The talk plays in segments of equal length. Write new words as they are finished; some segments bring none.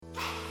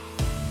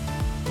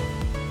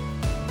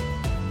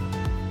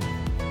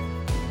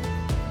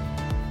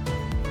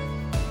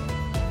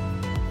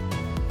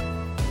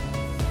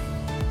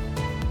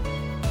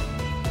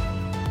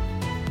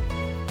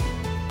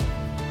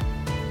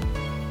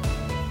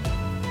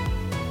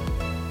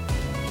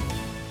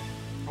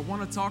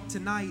want to talk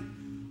tonight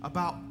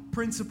about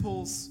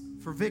principles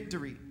for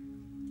victory.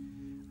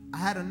 I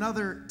had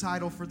another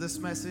title for this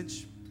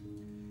message,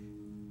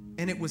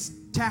 and it was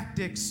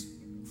Tactics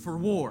for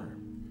War.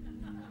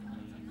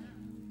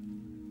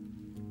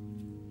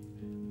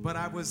 But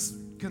I was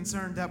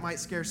concerned that might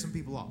scare some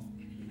people off.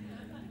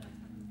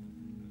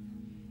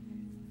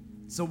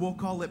 So we'll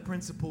call it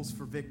Principles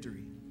for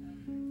Victory.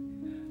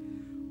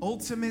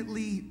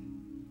 Ultimately,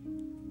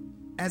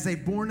 as a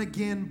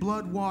born-again,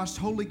 blood-washed,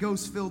 Holy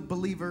Ghost-filled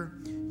believer,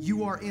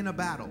 you are in a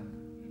battle.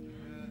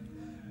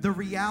 The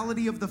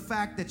reality of the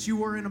fact that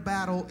you are in a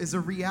battle is a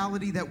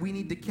reality that we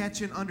need to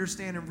catch and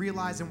understand and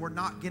realize, and we're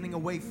not getting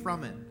away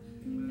from it,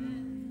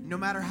 no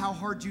matter how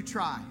hard you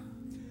try.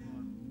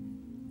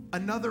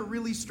 Another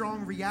really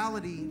strong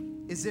reality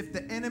is if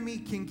the enemy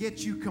can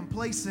get you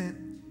complacent,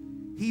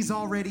 he's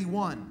already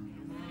won.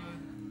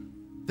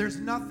 There's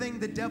nothing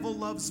the devil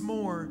loves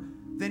more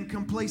than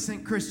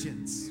complacent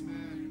Christians.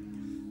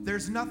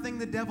 There's nothing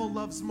the devil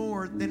loves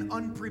more than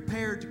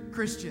unprepared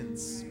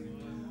Christians.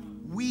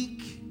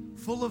 Weak,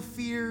 full of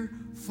fear,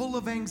 full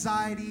of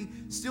anxiety,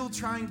 still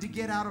trying to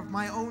get out of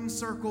my own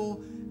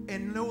circle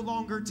and no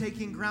longer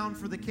taking ground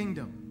for the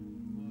kingdom.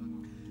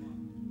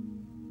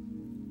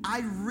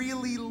 I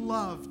really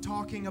love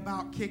talking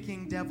about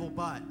kicking devil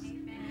butt,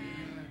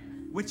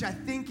 which I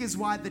think is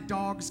why the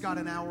dog's got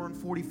an hour and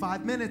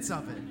 45 minutes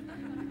of it.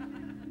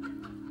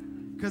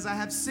 Because I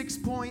have 6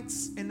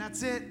 points and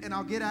that's it, and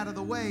I'll get out of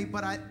the way,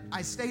 but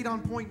I stayed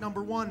on point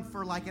number 1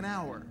 for like an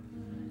hour.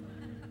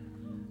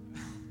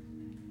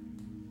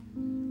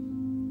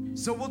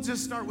 So we'll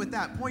just start with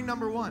that. Point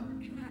number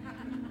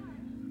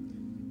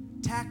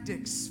 1.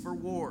 Tactics for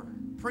war,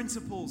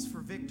 principles for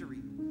victory.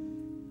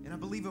 And I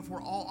believe if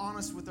we're all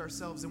honest with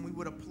ourselves and we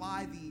would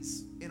apply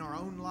these in our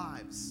own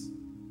lives,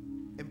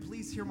 and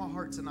please hear my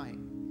heart tonight,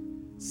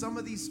 some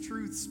of these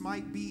truths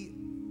might be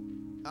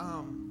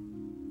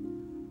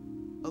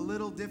a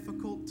little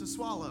difficult to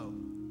swallow,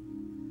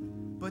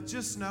 but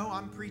just know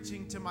I'm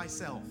preaching to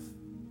myself.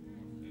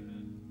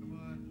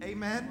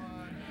 Amen.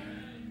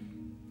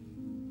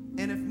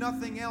 And if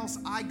nothing else,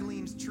 I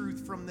gleaned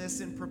truth from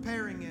this in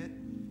preparing it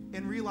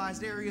and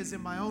realized areas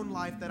in my own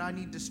life that I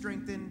need to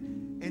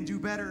strengthen and do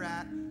better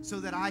at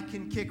so that I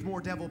can kick more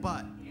devil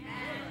butt.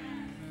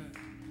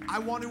 I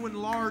want to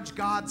enlarge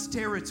God's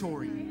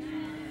territory.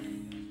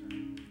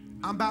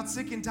 I'm about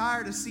sick and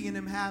tired of seeing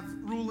him have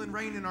rule and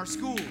reign in our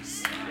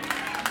schools.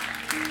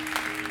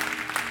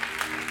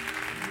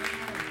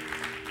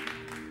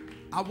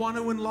 I want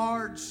to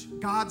enlarge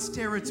God's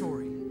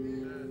territory.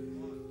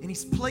 And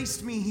he's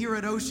placed me here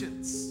at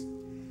Oceans.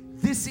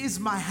 This is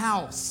my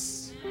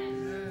house.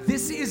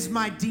 This is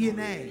my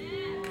DNA.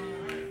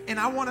 And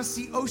I want to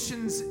see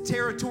Oceans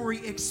territory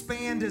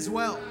expand as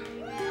well.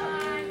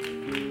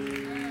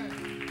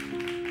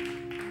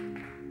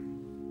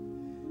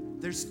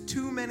 There's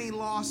too many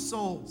lost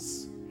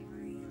souls.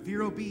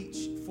 Vero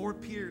Beach, Fort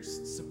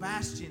Pierce,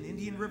 Sebastian,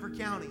 Indian River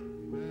County,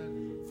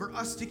 for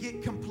us to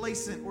get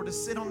complacent or to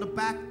sit on the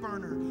back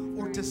burner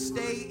or to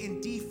stay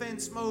in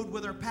defense mode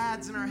with our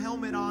pads and our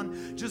helmet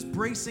on, just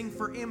bracing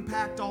for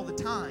impact all the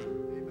time.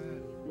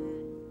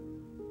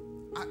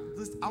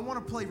 I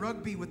want to play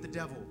rugby with the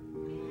devil.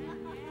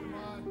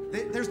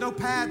 There's no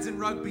pads in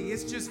rugby.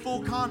 It's just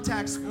full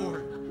contact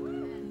sport.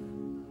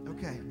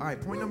 Okay, all right,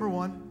 point number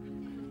 1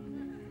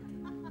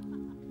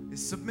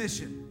 is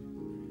submission.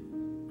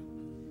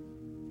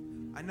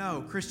 I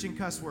know, Christian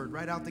cuss word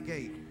right out the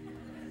gate.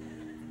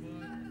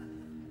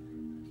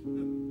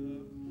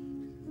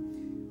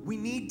 We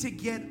need to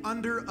get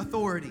under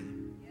authority.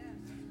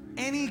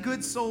 Any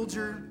good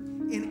soldier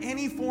in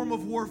any form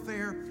of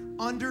warfare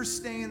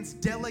understands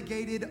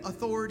delegated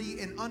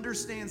authority and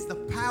understands the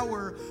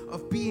power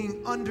of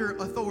being under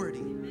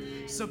authority.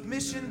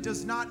 Submission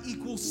does not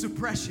equal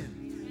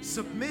suppression.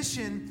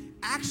 Submission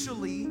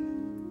actually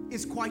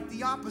is quite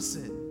the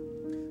opposite.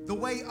 The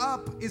way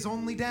up is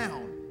only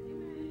down.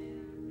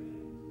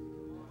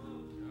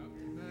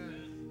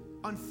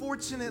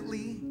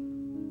 Unfortunately,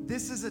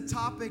 this is a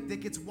topic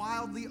that gets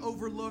wildly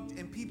overlooked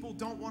and people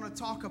don't want to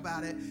talk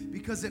about it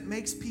because it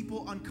makes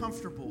people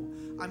uncomfortable.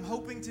 I'm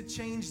hoping to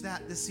change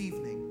that this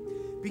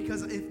evening,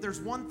 because if there's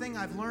one thing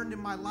I've learned in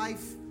my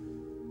life,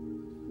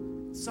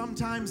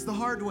 sometimes the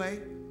hard way,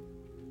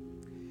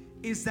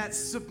 is that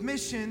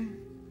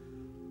submission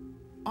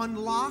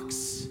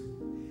unlocks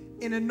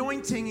an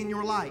anointing in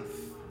your life.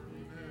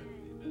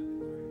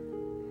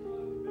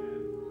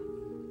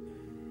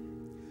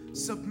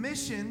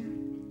 Submission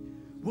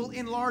will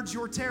enlarge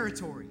your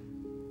territory.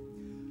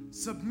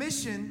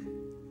 Submission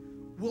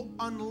will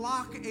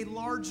unlock a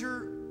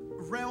larger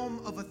realm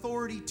of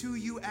authority to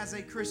you as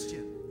a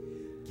Christian.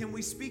 Can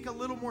we speak a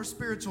little more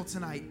spiritual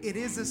tonight? It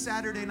is a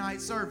Saturday night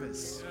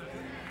service.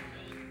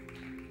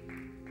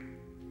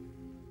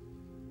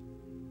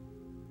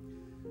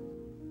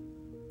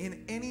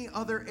 In any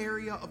other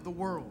area of the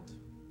world,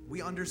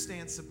 we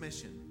understand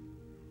submission.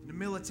 In the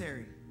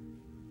military,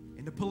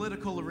 in the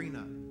political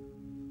arena,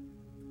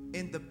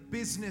 in the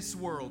business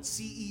world,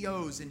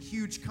 CEOs and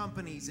huge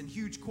companies and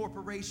huge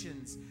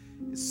corporations,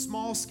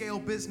 small scale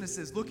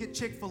businesses. Look at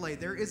Chick-fil-A.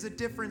 There is a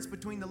difference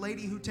between the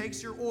lady who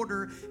takes your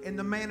order and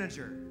the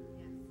manager.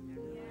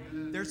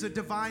 There's a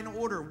divine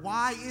order.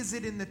 Why is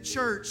it in the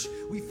church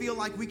we feel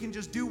like we can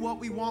just do what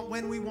we want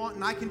when we want,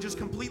 and I can just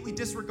completely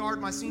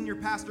disregard my senior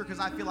pastor because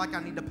I feel like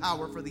I need the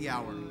power for the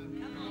hour?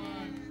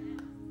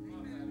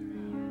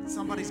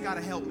 Somebody's got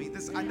to help me.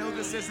 I know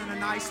this isn't a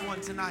nice one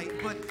tonight,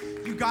 but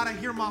you got to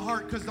hear my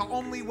heart, because the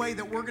only way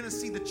that we're going to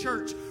see the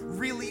church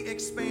really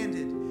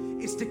expanded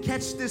is to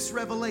catch this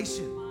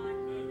revelation.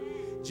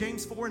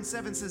 James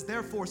 4:7 says,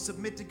 therefore,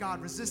 submit to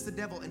God, resist the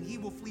devil, and he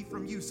will flee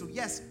from you. So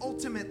yes,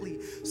 ultimately,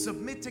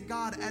 submit to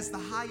God as the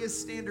highest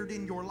standard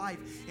in your life.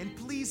 And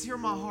please hear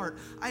my heart.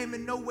 I am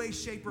in no way,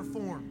 shape, or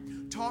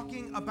form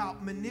talking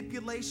about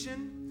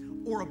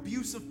manipulation or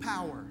abuse of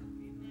power.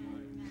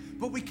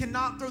 But we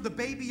cannot throw the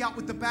baby out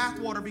with the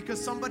bathwater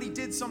because somebody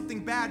did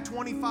something bad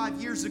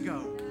 25 years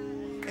ago.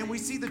 And we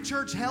see the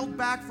church held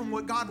back from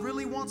what God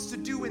really wants to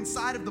do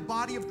inside of the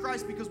body of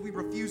Christ because we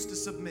refuse to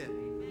submit.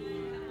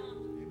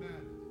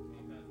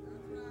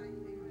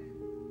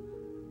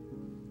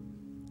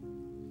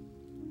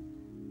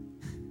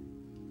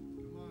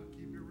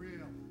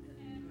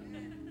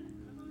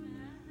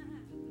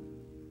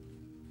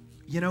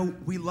 You know,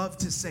 we love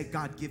to say,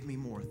 God, give me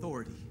more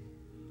authority.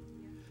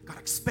 God,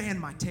 expand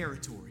my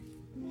territory.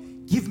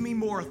 Give me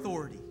more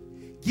authority.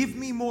 Give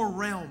me more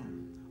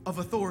realm of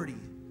authority.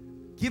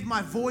 Give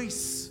my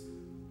voice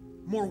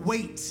more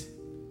weight.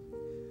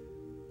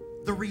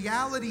 The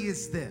reality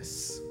is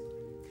this.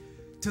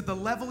 To the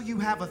level you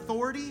have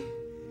authority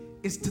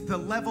is to the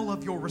level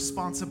of your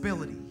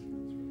responsibility.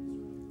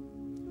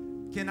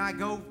 Can I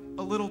go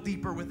a little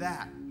deeper with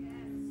that?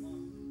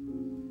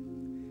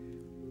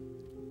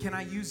 Can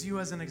I use you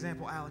as an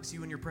example, Alex,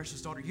 you and your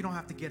precious daughter? You don't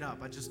have to get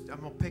up. I'm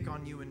going to pick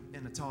on you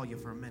and Natalia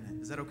for a minute.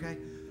 Is that okay?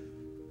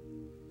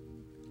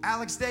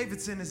 Alex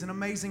Davidson is an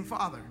amazing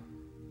father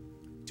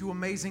to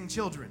amazing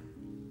children.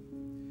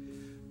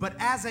 But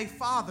as a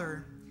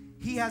father,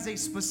 he has a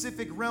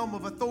specific realm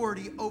of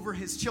authority over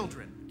his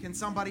children. Can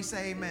somebody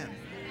say amen?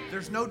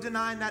 There's no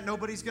denying that.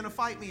 Nobody's going to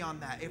fight me on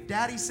that. If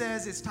daddy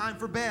says it's time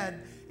for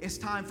bed, it's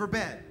time for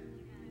bed.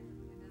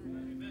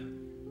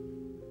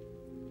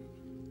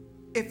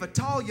 If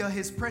Atalia,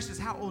 his precious,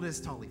 how old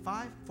is Tali?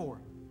 5, 4,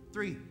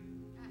 3?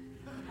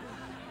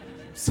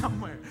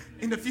 Somewhere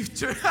in the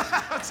future.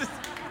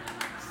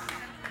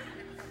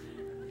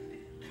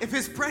 If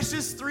his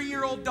precious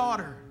 3-year-old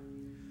daughter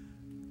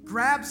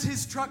grabs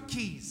his truck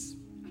keys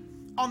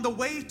on the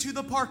way to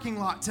the parking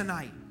lot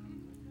tonight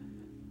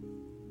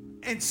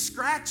and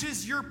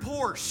scratches your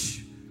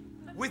Porsche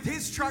with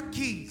his truck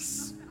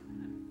keys,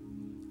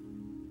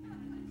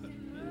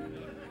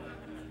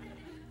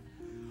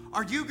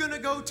 are you going to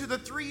go to the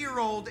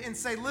 3-year-old and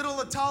say, little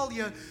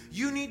Atalia,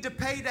 you need to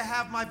pay to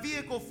have my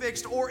vehicle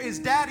fixed, or is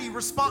daddy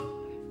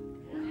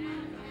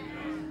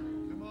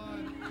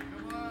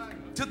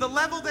To the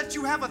level that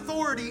you have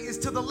authority is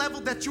to the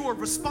level that you are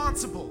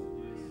responsible.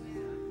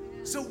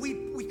 So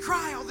we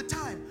cry all the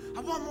time,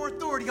 I want more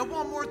authority, I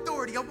want more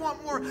authority, I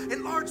want more,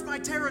 enlarge my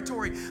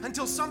territory,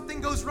 until something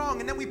goes wrong,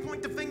 and then we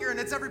point the finger and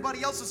it's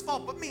everybody else's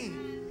fault but me.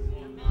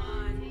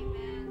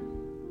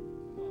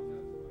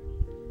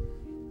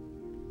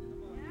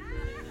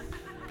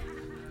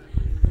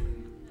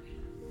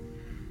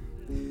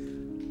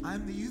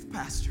 I'm the youth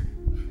pastor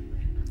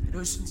at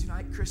Oceans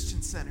Unite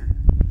Christian Center.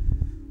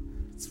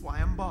 That's why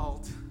I'm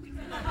bald.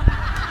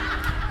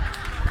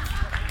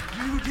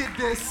 You did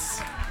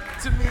this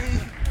to me.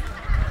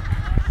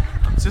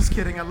 I'm just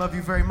kidding. I love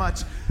you very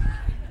much.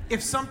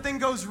 If something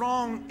goes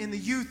wrong in the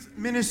youth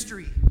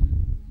ministry,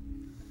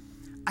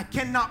 I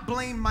cannot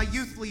blame my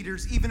youth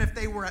leaders even if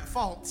they were at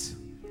fault,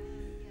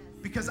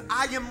 because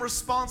I am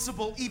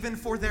responsible even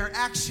for their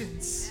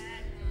actions.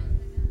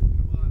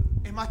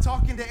 Am I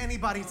talking to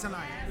anybody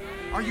tonight?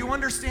 Are you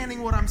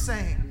understanding what I'm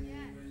saying?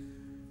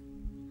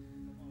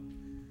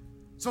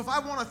 So if I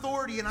want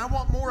authority and I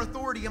want more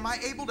authority, am I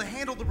able to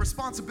handle the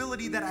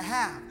responsibility that I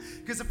have?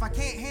 Because if I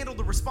can't handle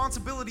the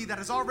responsibility that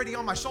is already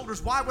on my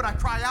shoulders, why would I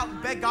cry out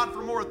and beg God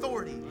for more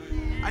authority?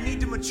 I need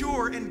to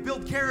mature and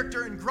build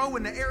character and grow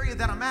in the area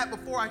that I'm at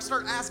before I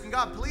start asking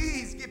God,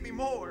 please give me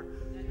more.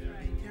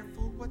 Be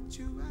careful what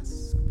you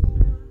ask for.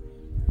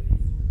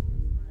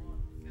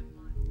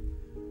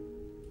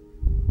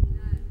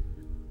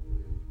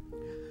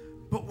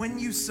 But when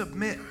you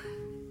submit,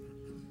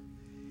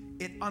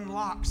 it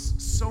unlocks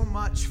so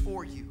much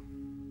for you.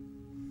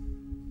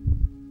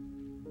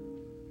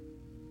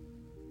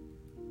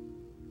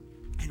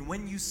 And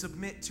when you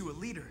submit to a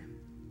leader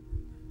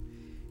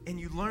and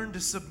you learn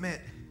to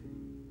submit,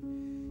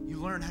 you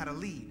learn how to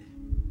lead.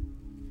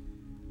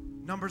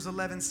 Numbers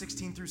 11,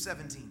 16 through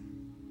 17.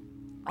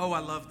 Oh, I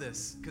love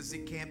this because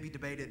it can't be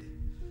debated.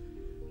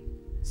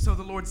 So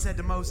the Lord said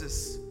to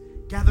Moses,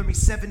 gather me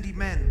 70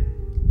 men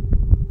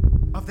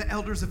of the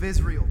elders of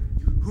Israel,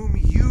 whom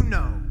you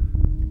know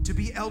to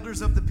be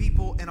elders of the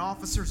people and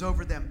officers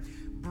over them.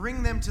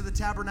 Bring them to the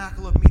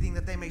tabernacle of meeting,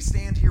 that they may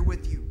stand here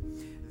with you.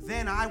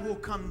 then I will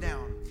come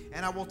down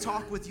and I will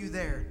talk with you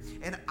there.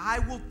 And I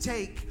will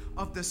take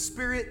of the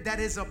Spirit that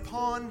is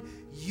upon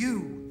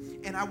you,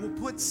 and I will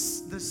put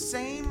the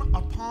same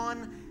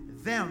upon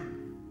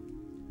them,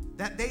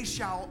 that they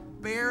shall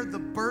bear the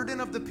burden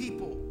of the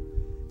people,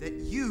 that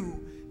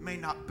you may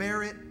not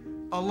bear it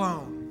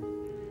alone.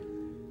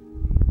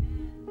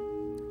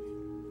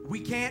 We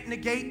can't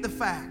negate the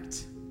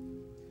fact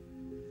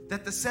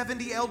that the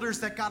 70 elders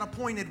that got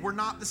appointed were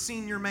not the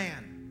senior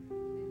man.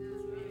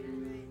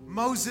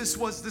 Moses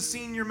was the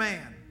senior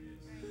man.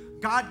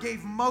 God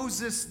gave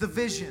Moses the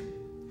vision.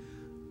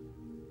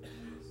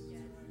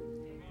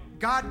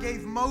 God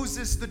gave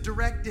Moses the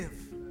directive.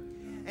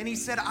 And he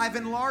said, I've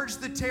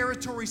enlarged the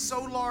territory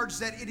so large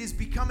that it is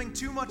becoming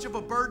too much of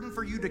a burden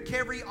for you to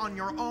carry on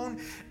your own.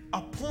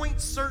 Appoint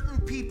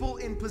certain people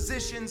in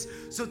positions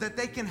so that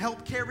they can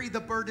help carry the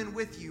burden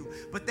with you.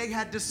 But they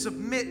had to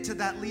submit to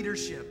that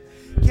leadership.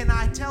 Can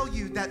I tell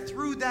you that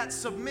through that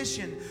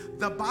submission,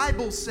 the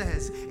Bible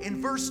says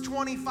in verse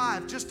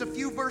 25, just a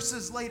few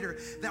verses later,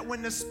 that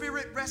when the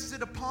Spirit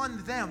rested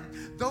upon them,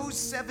 those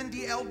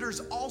 70 elders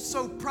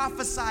also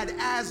prophesied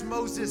as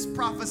Moses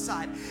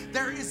prophesied.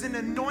 There is an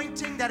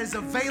anointing that is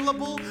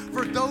available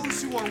for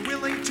those who are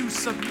willing to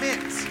submit.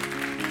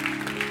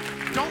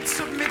 Don't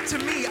submit to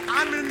me.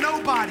 I'm a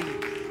nobody.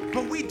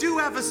 But we do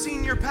have a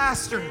senior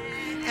pastor.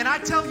 And I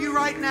tell you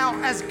right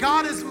now, as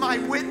God is my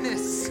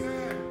witness,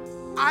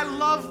 I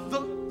love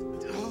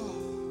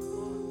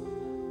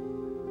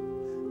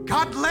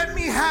God, let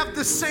me have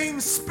the same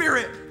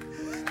Spirit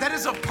that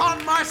is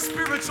upon my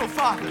spiritual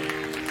father.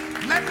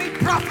 Let me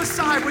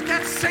prophesy with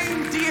that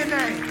same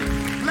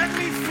DNA. Let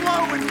me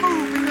flow and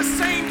move in the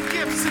same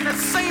gifts and the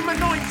same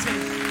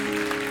anointing.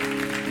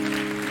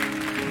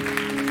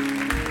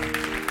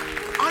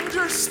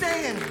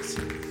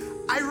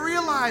 Understand, I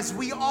realize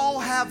we all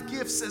have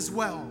gifts as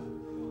well.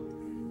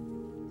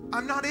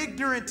 I'm not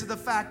ignorant to the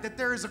fact that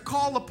there is a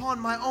call upon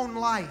my own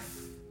life.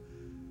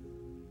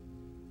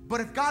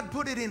 But if God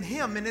put it in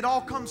Him, and it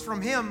all comes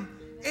from Him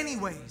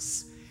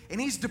anyways,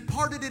 and He's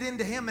departed it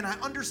into Him, and I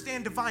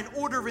understand divine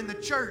order in the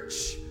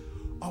church,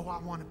 oh, I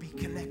want to be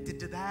connected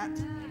to that.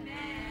 And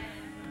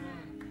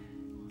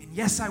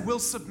yes, I will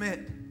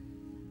submit.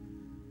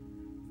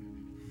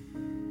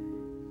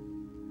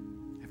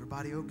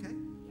 Everybody okay?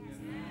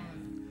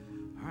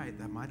 All right,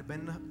 that might have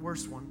been the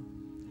worst one.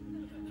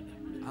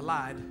 I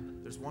lied.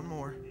 There's one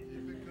more.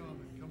 Keep it coming.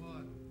 Come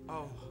on.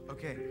 Oh,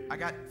 okay. I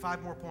got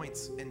 5 more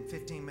points in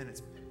 15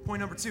 minutes.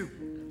 Point number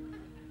 2.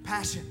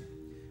 Passion.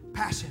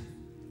 Passion.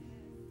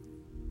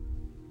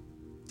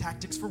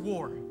 Tactics for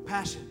war.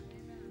 Passion.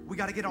 We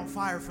got to get on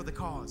fire for the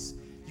cause.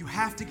 You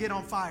have to get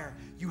on fire.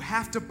 You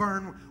have to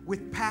burn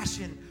with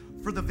passion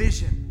for the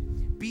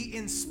vision. Be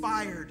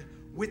inspired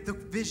with the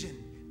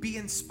vision. Be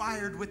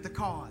inspired with the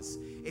cause.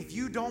 If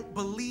you don't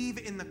believe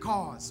in the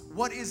cause,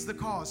 what is the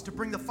cause? To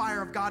bring the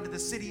fire of God to the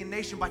city and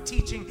nation by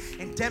teaching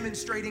and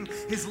demonstrating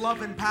His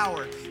love and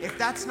power. If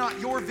that's not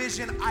your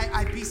vision,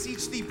 I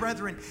beseech thee,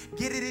 brethren,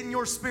 get it in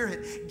your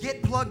spirit.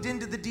 Get plugged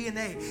into the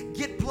DNA.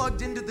 Get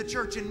plugged into the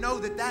church and know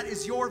that that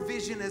is your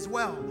vision as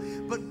well.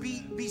 But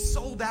be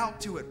sold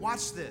out to it.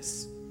 Watch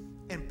this.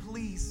 And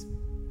please,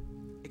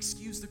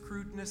 excuse the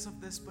crudeness of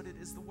this, but it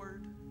is the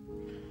word.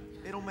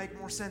 It'll make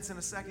more sense in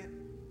a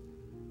second.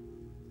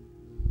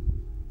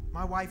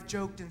 My wife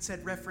joked and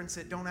said, reference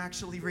it, don't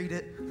actually read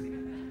it.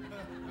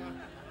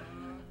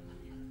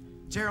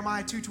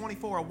 Jeremiah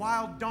 2:24, a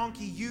wild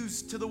donkey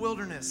used to the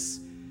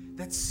wilderness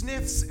that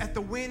sniffs at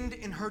the wind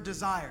in her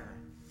desire,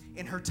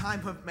 in her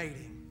time of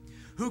mating.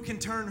 Who can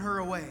turn her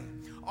away?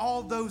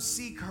 All those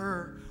seek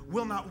her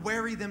will not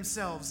weary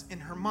themselves. In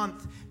her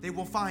month they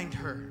will find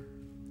her.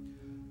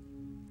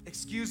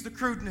 Excuse the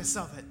crudeness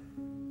of it.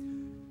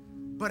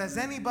 But has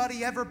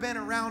anybody ever been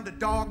around a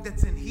dog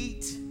that's in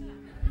heat?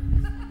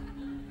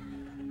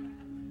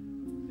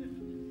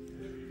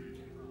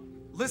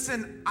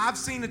 Listen, I've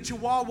seen a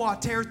Chihuahua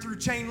tear through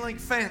chain link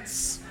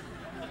fence.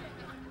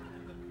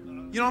 You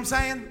know what I'm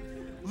saying?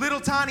 Little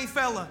tiny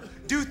fella,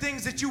 do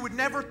things that you would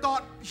never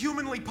thought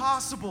humanly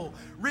possible.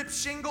 Rip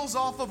shingles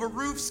off of a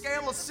roof,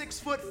 scale a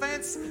 6-foot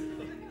fence.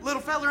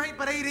 Little fella ain't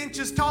but 8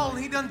 inches tall, and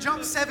he done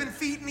jumped 7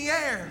 feet in the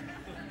air.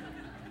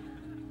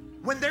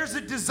 When there's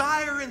a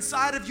desire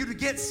inside of you to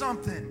get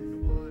something,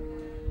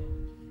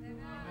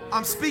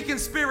 I'm speaking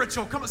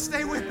spiritual. Come on,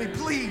 stay with me,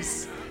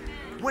 please.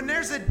 When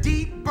there's a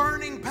deep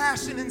burning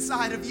passion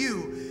inside of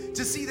you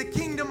to see the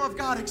kingdom of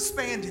God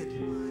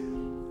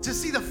expanded, to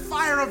see the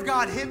fire of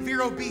God hit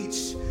Vero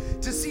Beach,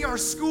 to see our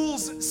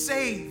schools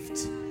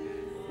saved,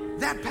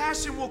 that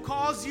passion will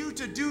cause you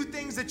to do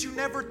things that you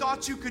never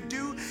thought you could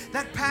do.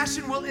 That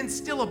passion will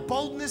instill a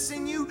boldness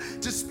in you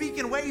to speak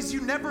in ways you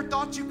never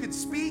thought you could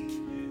speak.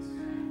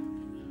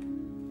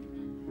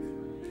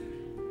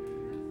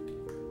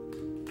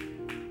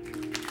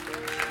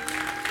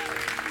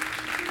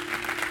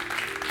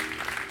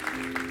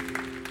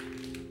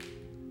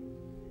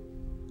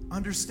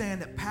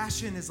 Understand that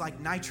passion is like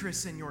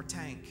nitrous in your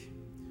tank.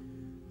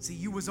 See,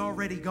 you was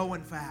already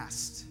going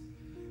fast,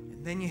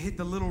 and then you hit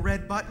the little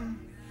red button,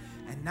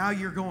 And now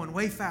you're going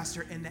way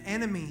faster, and the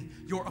enemy,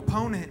 your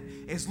opponent,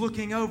 is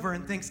looking over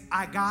and thinks,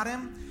 I got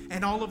him.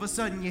 And all of a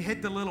sudden you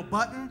hit the little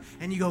button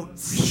and you go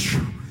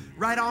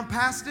right on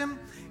past him,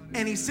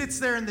 and he sits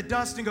there in the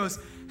dust and goes,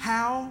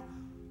 how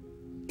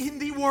in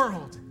the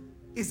world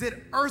is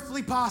it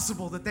earthly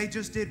possible that they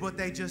just did what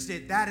they just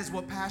did? That is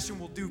what passion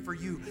will do for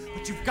you.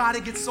 But you've got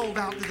to get sold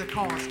out to the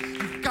cause.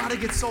 You've got to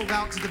get sold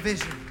out to the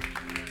vision.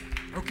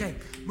 Okay,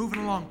 moving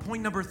along.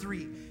 Point number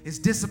 3 is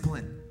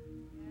discipline.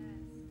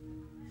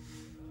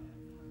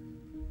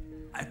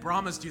 I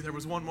promised you there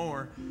was one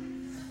more.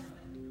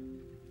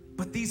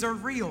 But these are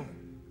real.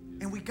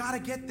 And we got to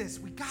get this.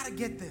 We got to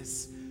get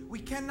this. We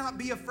cannot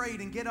be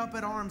afraid and get up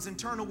at arms and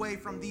turn away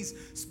from these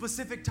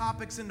specific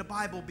topics in the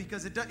Bible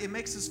because it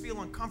makes us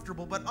feel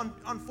uncomfortable. But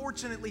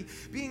unfortunately,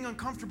 being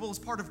uncomfortable is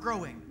part of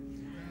growing.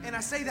 And I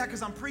say that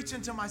because I'm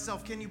preaching to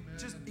myself. Can you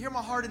just hear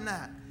my heart in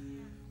that?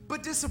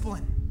 But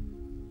discipline.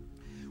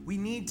 We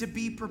need to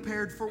be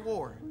prepared for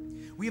war.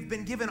 We have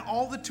been given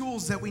all the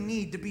tools that we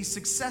need to be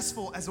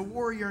successful as a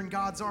warrior in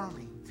God's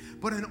army.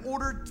 But in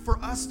order for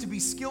us to be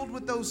skilled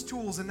with those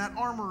tools in that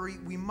armory,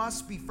 we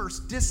must be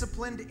first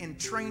disciplined in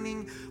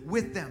training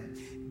with them.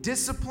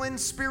 Discipline,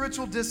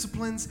 spiritual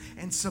disciplines,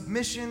 and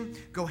submission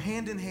go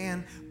hand in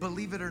hand,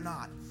 believe it or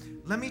not.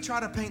 Let me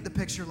try to paint the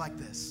picture like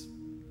this.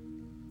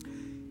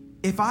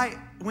 If I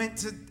went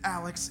to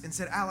Alex and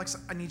said, Alex,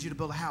 I need you to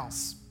build a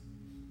house.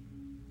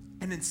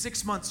 And in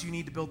 6 months, you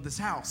need to build this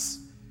house.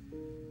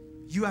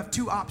 You have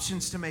 2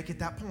 options to make at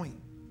that point.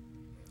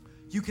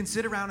 You can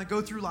sit around and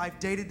go through life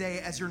day to day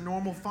as your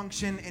normal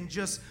function and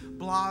just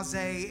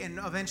blasé, and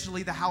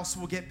eventually the house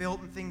will get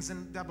built and things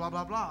and blah,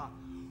 blah, blah.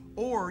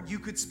 Or you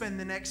could spend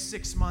the next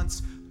 6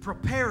 months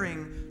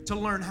preparing to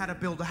learn how to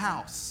build a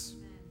house.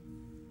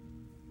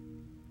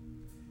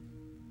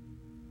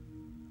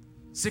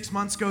 6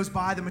 months goes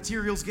by, the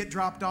materials get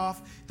dropped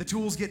off, the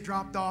tools get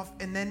dropped off,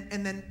 and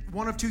then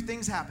one of 2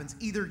 things happens.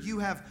 Either you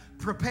have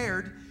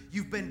prepared,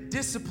 you've been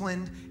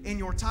disciplined in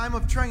your time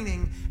of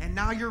training, and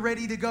now you're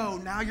ready to go.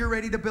 Now you're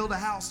ready to build a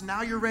house.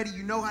 Now you're ready.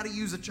 You know how to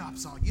use a chop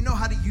saw. You know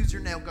how to use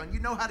your nail gun. You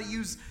know how to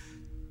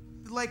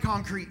lay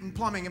concrete and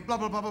plumbing and blah,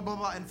 blah, blah, blah, blah,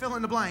 blah, and fill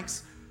in the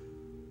blanks.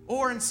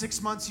 Or in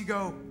 6 months you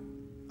go,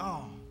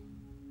 oh,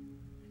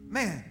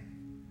 man,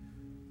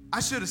 I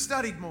should have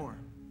studied more.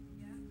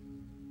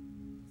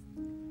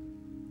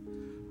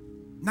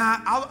 Nah,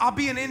 I'll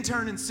be an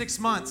intern in 6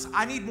 months.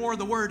 I need more of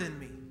the word in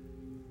me.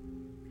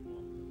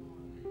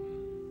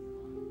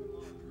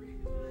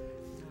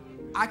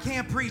 I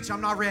can't preach. I'm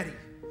not ready.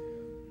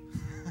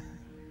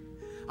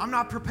 I'm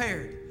not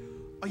prepared.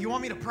 Oh, you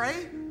want me to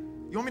pray?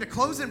 You want me to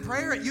close in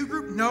prayer at U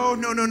Group? No.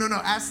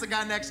 Ask the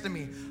guy next to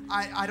me.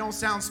 I don't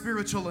sound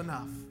spiritual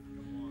enough.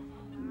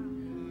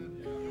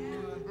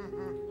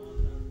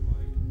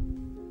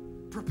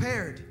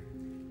 Prepared.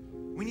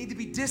 We need to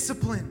be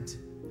disciplined.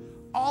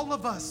 All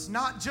of us,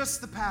 not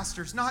just the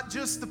pastors, not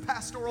just the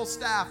pastoral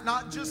staff,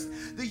 not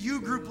just the U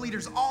Group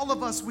leaders, all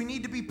of us, we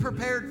need to be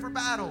prepared for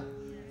battle.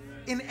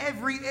 In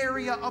every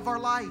area of our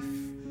life.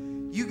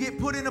 You get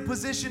put in a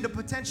position to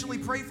potentially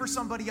pray for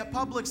somebody at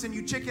Publix and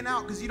you chicken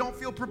out because you don't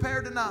feel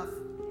prepared enough.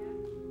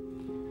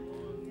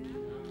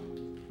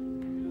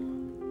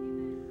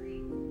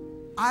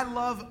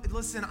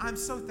 Listen, I'm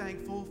so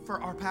thankful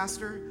for our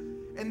pastor.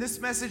 And this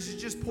message has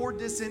just poured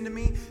this into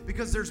me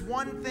because there's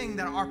one thing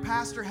that our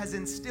pastor has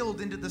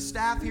instilled into the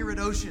staff here at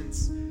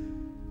Oceans.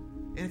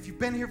 And if you've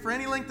been here for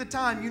any length of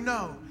time, you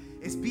know,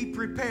 is be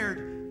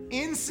prepared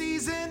in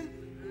season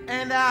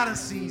and out of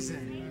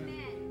season.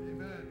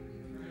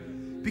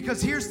 Amen.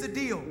 Because here's the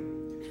deal.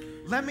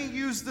 Let me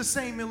use the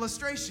same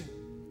illustration.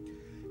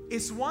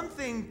 It's one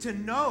thing to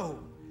know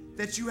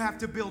that you have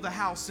to build a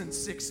house in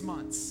 6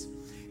 months.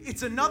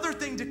 It's another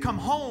thing to come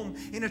home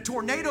and a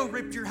tornado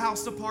ripped your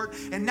house apart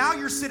and now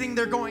you're sitting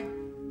there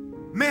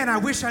going, man, I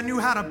wish I knew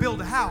how to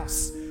build a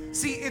house.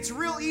 See, it's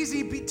real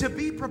easy to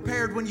be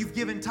prepared when you've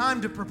given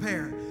time to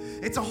prepare.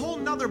 It's a whole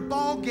nother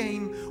ball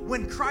game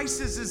when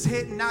crisis is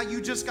hit and now you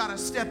just got to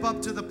step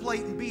up to the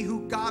plate and be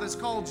who God has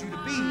called you to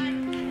be.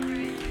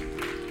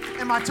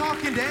 Am I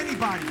talking to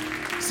anybody?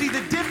 See,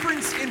 the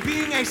difference in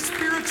being a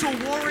spiritual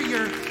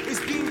warrior is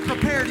being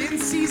prepared in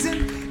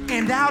season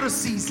and out of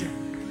season.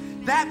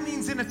 That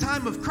means in a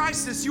time of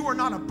crisis, you are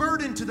not a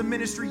burden to the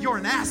ministry, you're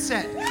an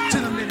asset to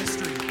the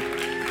ministry.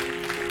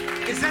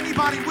 Is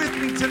anybody with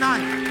me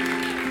tonight?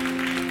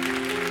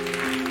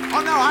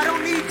 Oh no, I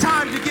don't need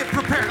time to get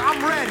prepared.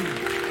 I'm ready.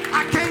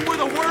 I came with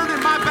a word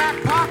in my back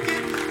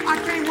pocket.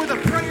 I came with a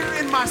prayer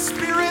in my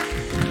spirit.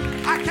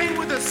 I came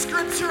with a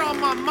scripture on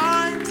my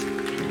mind.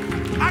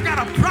 I got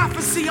a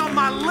prophecy on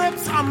my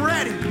lips. I'm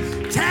ready.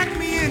 Tag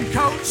me in,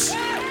 coach.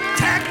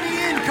 Tag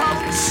me in,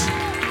 coach.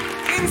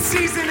 In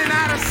season and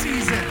out of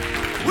season.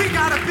 We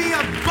got to be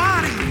a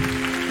body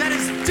that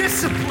is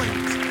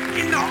disciplined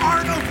in the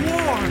art of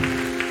war.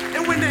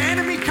 And when the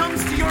enemy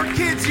comes to your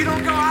kids, you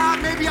don't go,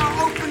 maybe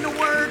I'll open the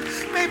word.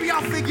 Maybe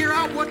I'll figure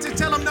out what to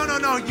tell them.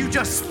 No. You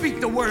just speak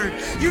the word.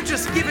 You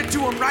just give it to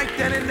them right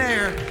then and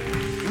there.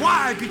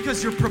 Why?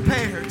 Because you're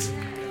prepared.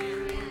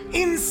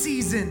 In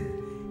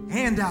season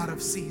and out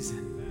of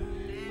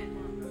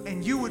season.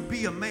 And you would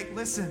be amazed.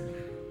 Listen,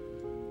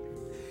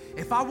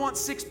 if I want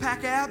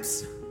six-pack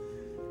abs,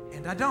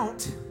 and I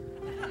don't,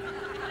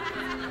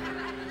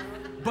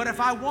 but if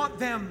I want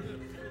them,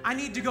 I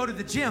need to go to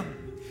the gym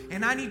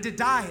and I need to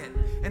diet.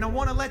 And I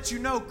want to let you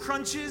know,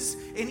 crunches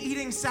and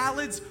eating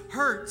salads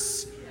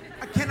hurts.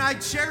 Can I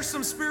share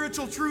some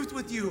spiritual truth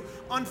with you?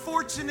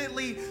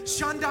 Unfortunately,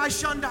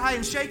 shundai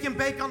and shake and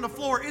bake on the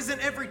floor isn't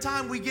every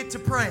time we get to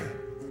pray.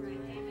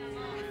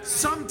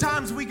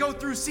 Sometimes we go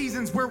through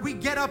seasons where we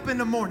get up in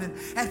the morning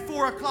at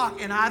 4 o'clock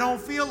and I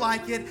don't feel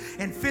like it,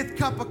 and fifth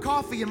cup of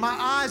coffee and my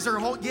eyes are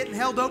getting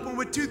held open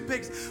with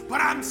toothpicks, but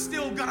I'm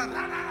still gonna.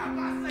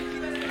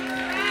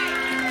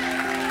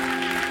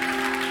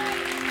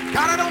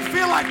 God, I don't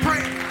feel like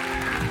praying.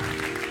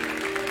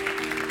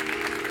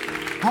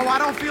 Oh, I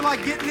don't feel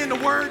like getting in the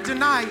Word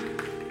tonight.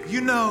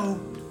 You know,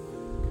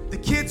 the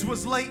kids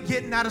was late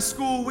getting out of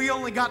school. We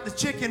only got the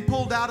chicken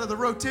pulled out of the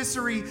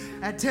rotisserie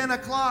at 10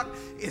 o'clock.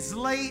 It's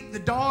late. The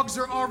dogs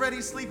are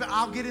already sleeping.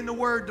 I'll get in the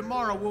Word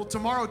tomorrow. Well,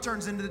 tomorrow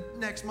turns into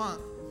next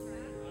month.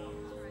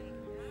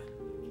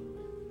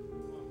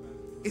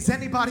 Is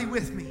anybody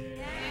with me?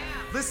 Yeah.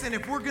 Listen,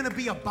 if we're going to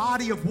be a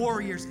body of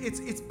warriors,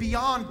 it's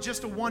beyond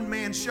just a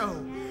one-man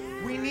show.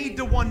 We need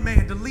the one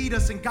man to lead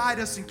us and guide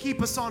us and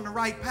keep us on the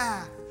right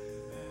path.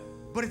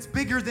 But it's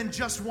bigger than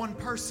just one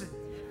person.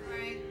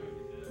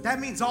 That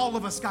means all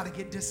of us got to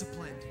get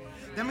disciplined.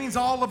 That means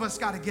all of us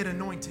got to get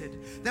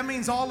anointed. That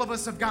means all of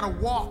us have got to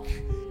walk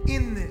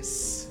in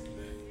this.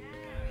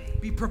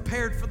 Be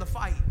prepared for the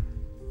fight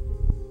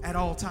at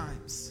all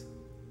times.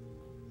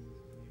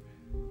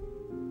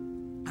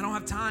 I don't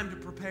have time to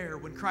prepare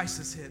when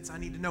crisis hits. I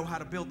need to know how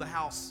to build the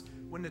house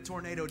when the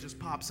tornado just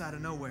pops out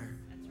of nowhere.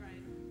 That's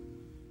right.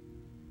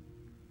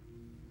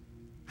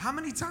 How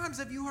many times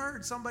have you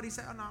heard somebody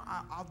say, "Oh no,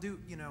 I'll do,"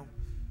 you know,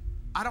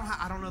 I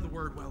don't know the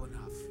word well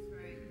enough.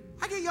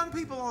 I get young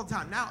people all the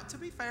time. Now, to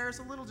be fair, it's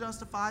a little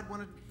justified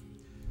when a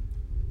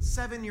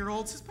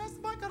 7-year-old says,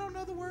 "Pastor Mike, I don't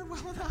know the word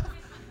well enough."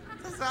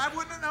 I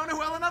wouldn't have known it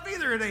well enough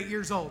either at 8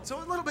 years old.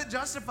 So a little bit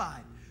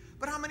justified.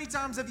 But how many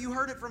times have you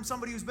heard it from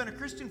somebody who's been a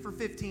Christian for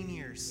 15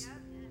 years?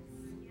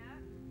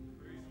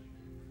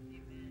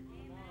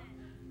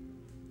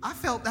 I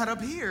felt that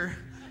up here.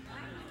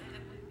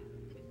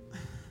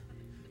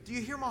 Do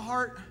you hear my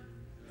heart?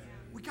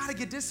 We got to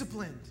get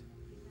disciplined.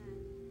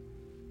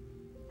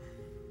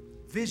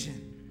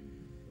 Vision.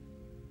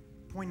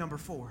 Point number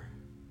 4.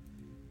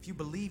 If you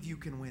believe you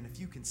can win, if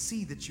you can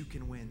see that you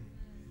can win,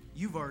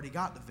 you've already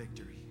got the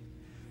victory.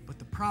 But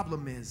the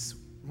problem is,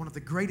 one of the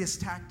greatest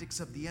tactics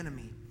of the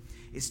enemy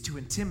is to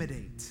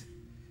intimidate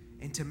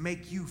and to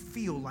make you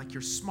feel like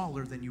you're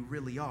smaller than you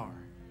really are.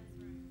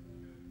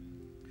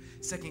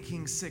 2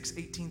 Kings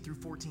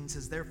 6:18-14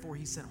 says, "Therefore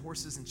he sent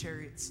horses and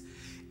chariots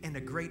and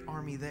a great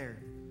army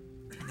there.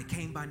 And they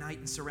came by night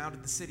and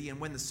surrounded the city. And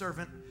when the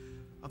servant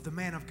of the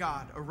man of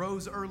God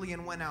arose early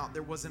and went out,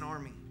 there was an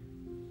army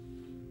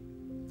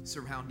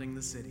surrounding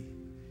the city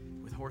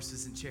with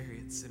horses and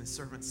chariots. And his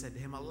servant said to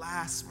him,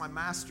 'Alas, my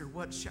master,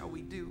 what shall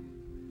we do?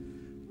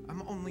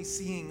 I'm only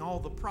seeing all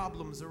the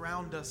problems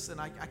around us, and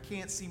I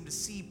can't seem to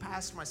see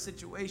past my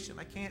situation.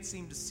 I can't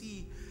seem to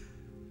see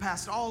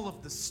past all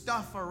of the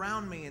stuff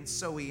around me.' And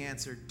so he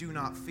answered, 'Do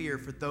not fear,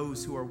 for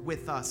those who are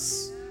with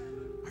us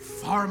are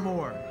far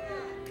more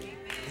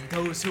than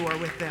those who are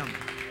with them.'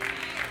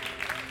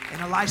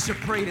 And Elisha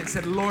prayed and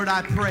said, 'Lord,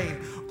 I pray,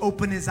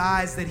 open his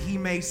eyes that he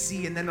may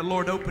see.' And then the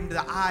Lord opened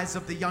the eyes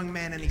of the young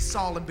man, and he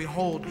saw, and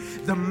behold,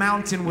 the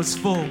mountain was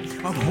full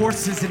of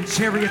horses and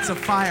chariots of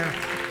fire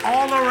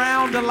all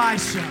around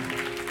Elisha."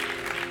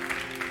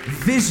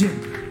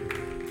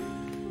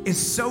 Vision is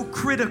so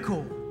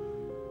critical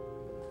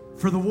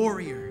for the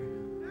warrior,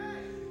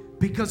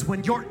 because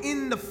when you're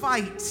in the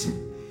fight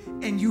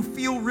and you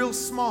feel real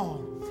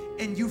small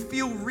and you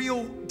feel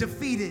real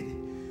defeated,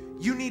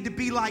 you need to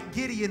be like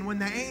Gideon when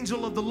the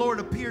angel of the Lord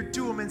appeared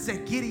to him and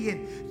said,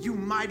 "Gideon, you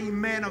mighty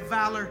man of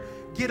valor,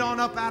 get on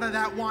up out of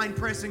that wine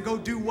press and go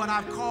do what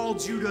I've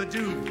called you to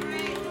do."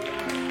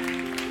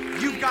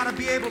 You've got to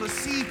be able to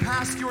see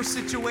past your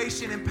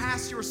situation and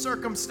past your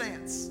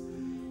circumstance.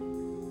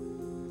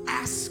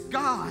 Ask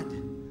God,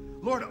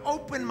 "Lord,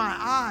 open my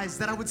eyes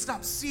that I would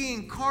stop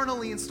seeing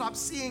carnally and stop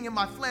seeing in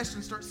my flesh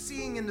and start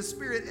seeing in the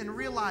spirit," and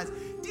realize,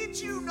 did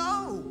you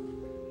know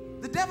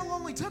the devil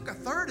only took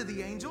 1/3 of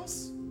the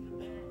angels?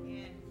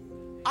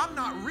 I'm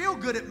not real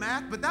good at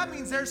math, but that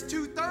means there's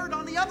 2/3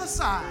 on the other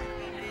side.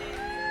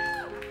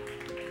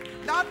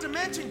 Not to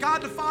mention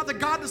God the Father,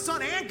 God the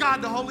Son, and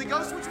God the Holy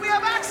Ghost, which we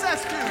have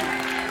access to.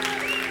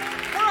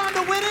 We're on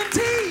the winning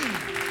team.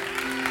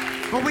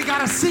 But we got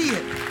to see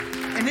it.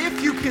 And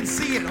if you can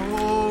see it,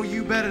 oh,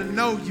 you better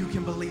know you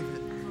can believe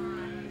it.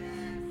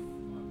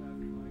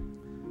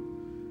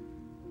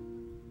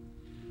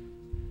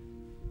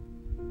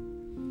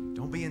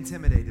 Don't be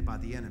intimidated by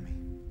the enemy.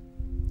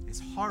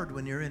 It's hard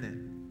when you're in it.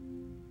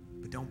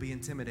 Don't be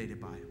intimidated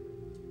by it.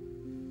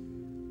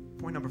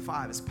 Point number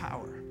 5 is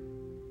power.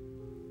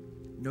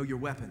 Know your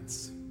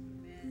weapons.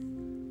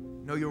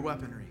 Know your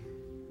weaponry.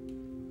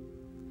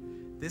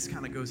 This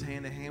kind of goes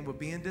hand in hand with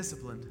being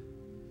disciplined.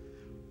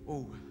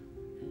 Oh.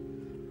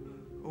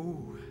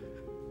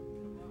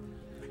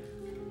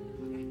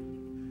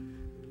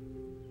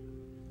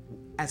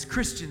 As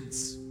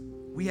Christians,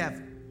 we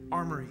have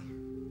armory,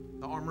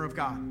 the armor of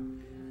God.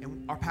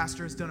 And our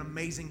pastor has done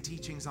amazing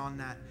teachings on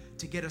that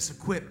to get us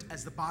equipped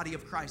as the body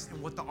of Christ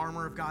and what the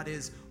armor of God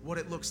is, what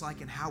it looks like,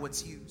 and how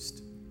it's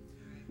used.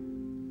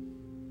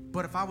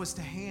 But if I was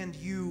to hand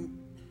you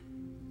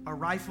a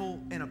rifle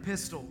and a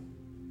pistol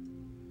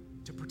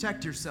to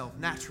protect yourself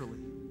naturally,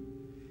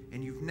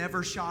 and you've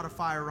never shot a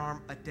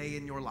firearm a day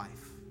in your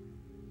life,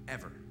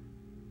 ever,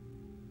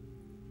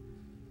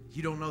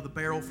 you don't know the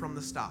barrel from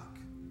the stock.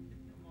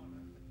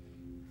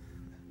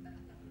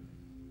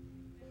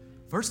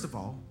 First of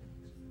all,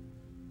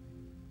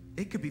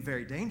 it could be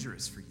very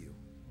dangerous for you.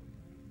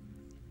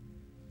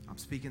 I'm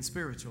speaking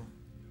spiritual.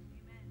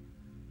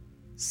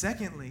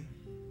 Secondly,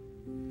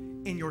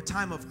 in your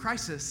time of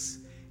crisis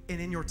and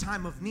in your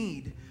time of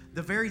need,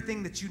 the very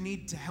thing that you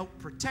need to help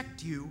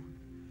protect you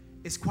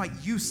is quite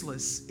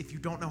useless if you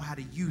don't know how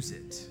to use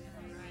it.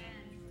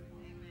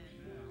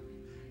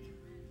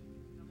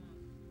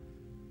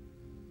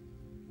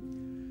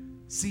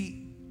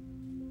 See,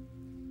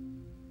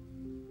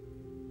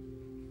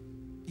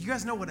 you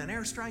guys know what an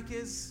airstrike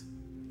is?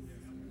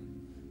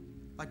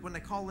 Like when they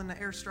call in the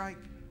airstrike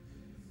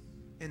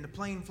and the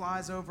plane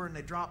flies over and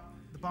they drop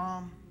the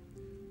bomb.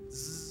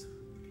 Zzz,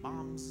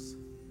 bombs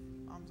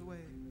away.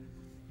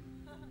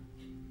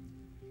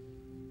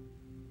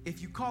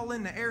 If you call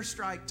in the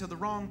airstrike to the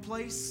wrong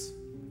place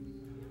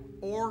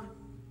or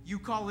you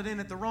call it in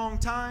at the wrong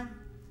time,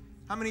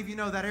 how many of you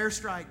know that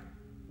airstrike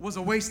was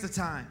a waste of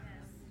time?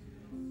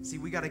 See,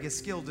 we got to get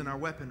skilled in our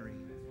weaponry.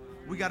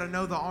 We got to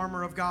know the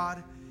armor of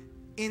God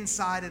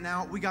inside and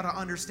out. We got to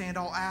understand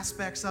all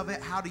aspects of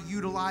it, how to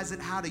utilize it,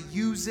 how to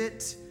use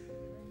it.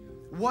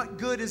 What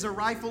good is a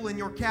rifle in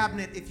your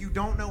cabinet if you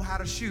don't know how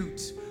to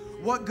shoot?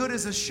 What good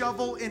is a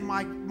shovel in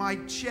my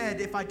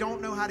shed if I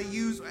don't know how to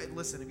use? Hey,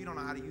 listen, if you don't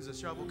know how to use a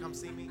shovel, come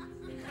see me.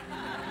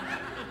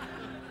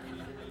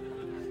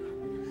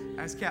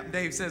 As Captain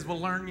Dave says, we'll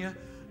learn you.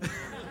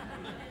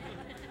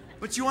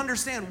 But you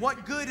understand,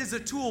 what good is a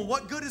tool?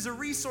 What good is a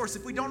resource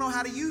if we don't know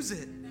how to use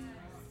it?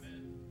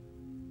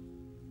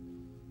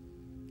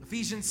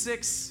 Ephesians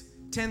 6,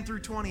 10 through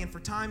 20. And for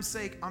time's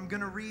sake, I'm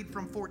going to read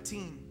from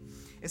 14.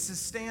 It says,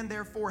 stand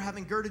therefore,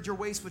 having girded your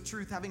waist with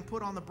truth, having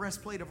put on the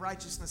breastplate of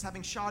righteousness,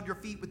 having shod your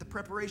feet with the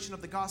preparation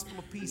of the gospel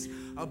of peace,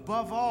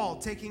 above all,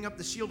 taking up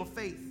the shield of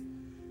faith,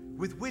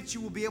 with which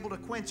you will be able to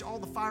quench all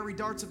the fiery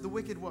darts of the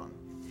wicked one.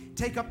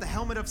 Take up the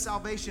helmet of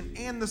salvation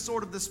and the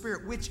sword of the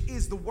Spirit, which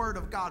is the word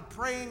of God,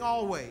 praying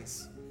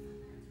always.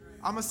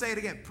 I'm going to say it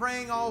again.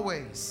 Praying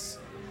always.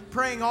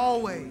 Praying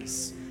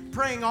always.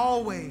 Praying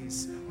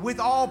always. With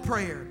all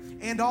prayer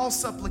and all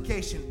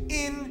supplication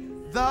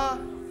in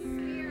the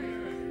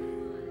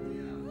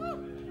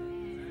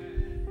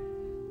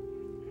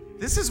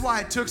This is why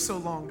it took so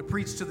long to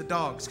preach to the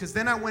dogs, because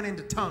then I went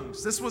into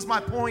tongues. This was my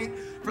point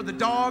for the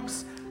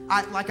dogs.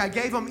 I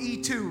gave them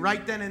E2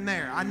 right then and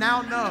there. I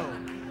now know.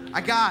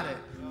 I got it.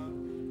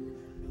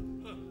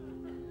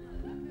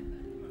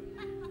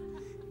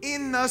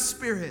 In the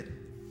Spirit,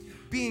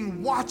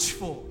 being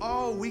watchful.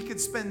 Oh, we could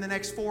spend the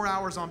next 4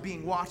 hours on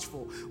being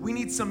watchful. We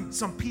need some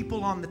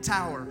people on the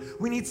tower.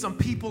 We need some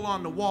people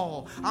on the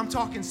wall. I'm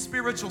talking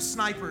spiritual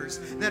snipers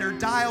that are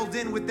dialed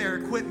in with their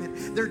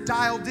equipment. They're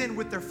dialed in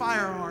with their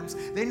firearms.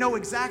 They know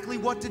exactly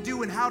what to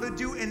do and how to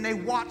do, and they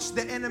watch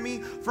the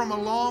enemy from a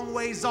long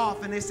ways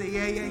off, and they say,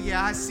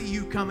 yeah, I see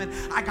you coming.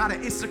 I got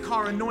an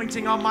Issachar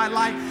anointing on my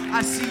life.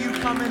 I see you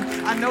coming.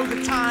 I know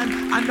the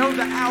time. I know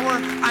the hour.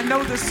 I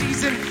know the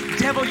season.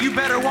 Devil, you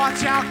better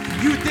watch out.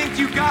 You think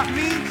you got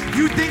me?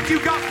 You think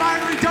you got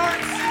fiery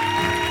darts?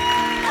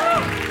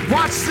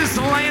 Watch this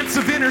lance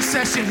of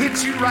intercession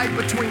hit you right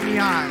between the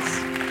eyes.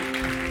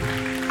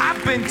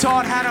 I've been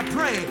taught how to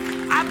pray.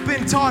 I've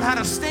been taught how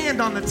to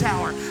stand on the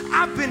tower.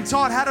 I've been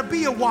taught how to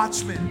be a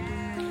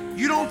watchman.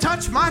 You don't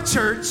touch my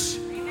church.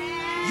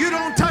 You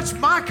don't touch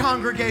my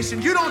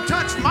congregation. You don't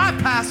touch my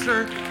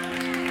pastor.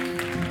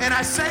 And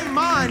I say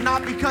mine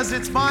not because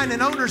it's mine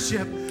in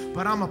ownership,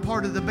 but I'm a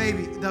part of the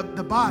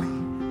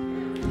body.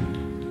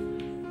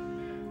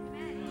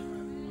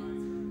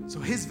 So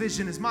his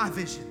vision is my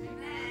vision.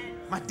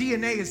 My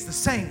DNA is the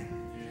same.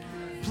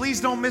 Please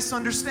don't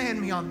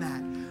misunderstand me on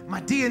that. My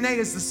DNA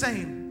is the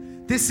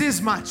same. This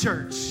is my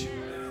church.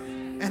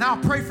 And I'll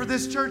pray for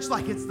this church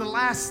like it's the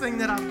last thing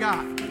that I've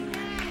got.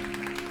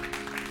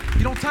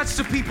 You don't touch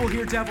the people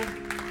here, devil.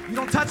 You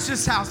don't touch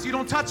this house. You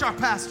don't touch our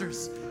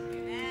pastors.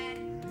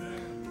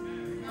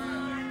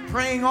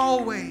 Praying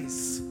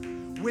always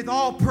with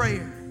all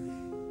prayer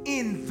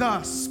in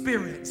the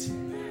Spirit.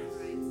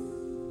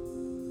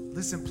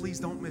 Listen, please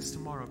don't miss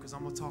tomorrow, because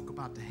I'm going to talk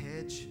about the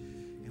hedge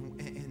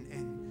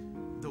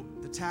and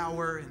the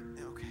tower. And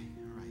okay,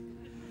 all right.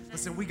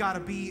 Listen, we got to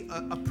be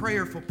a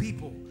prayerful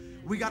people.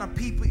 We got to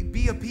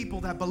be a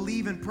people that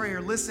believe in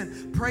prayer.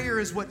 Listen, prayer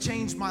is what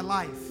changed my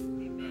life.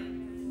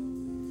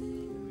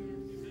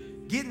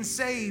 Getting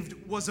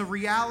saved was a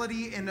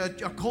reality and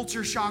a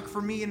culture shock for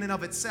me in and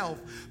of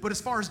itself. But as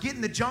far as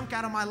getting the junk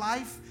out of my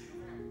life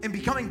and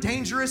becoming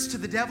dangerous to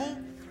the devil,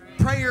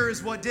 prayer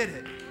is what did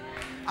it.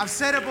 I've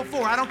said it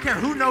before. I don't care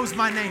who knows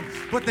my name,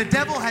 but the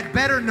devil had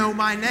better know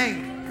my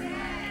name.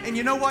 And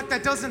you know what?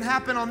 That doesn't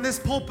happen on this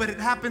pulpit. It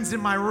happens in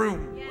my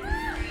room.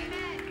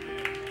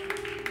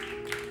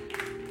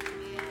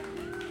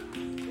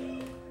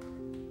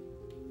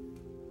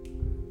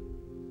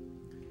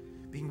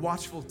 Being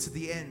watchful to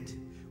the end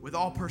with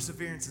all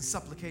perseverance and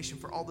supplication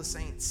for all the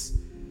saints.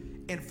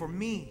 And for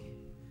me,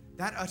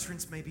 that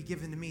utterance may be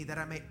given to me, that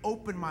I may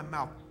open my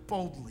mouth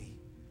boldly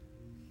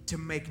to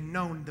make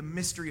known the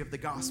mystery of the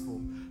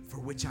gospel, for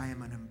which I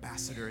am an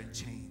ambassador in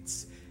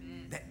chains,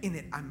 that in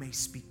it I may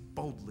speak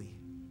boldly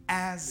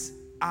as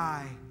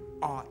I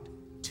ought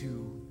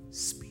to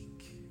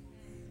speak.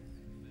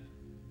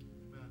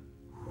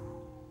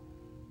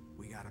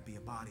 We got to be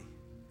a body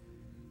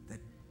that,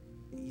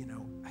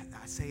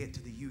 I say it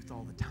to the youth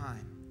all the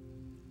time.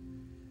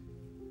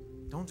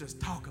 Don't just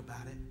talk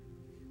about it.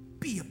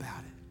 Be about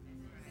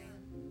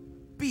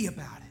it. Be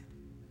about it.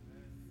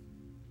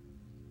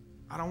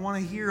 I don't want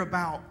to hear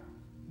about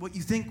what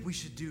you think we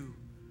should do.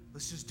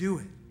 Let's just do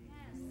it.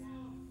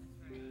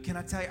 Can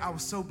I tell you, I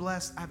was so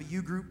blessed. I have a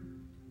youth group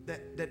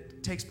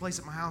that takes place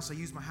at my house. I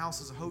use my house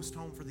as a host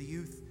home for the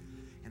youth.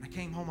 And I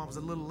came home, I was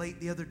a little late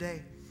the other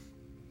day.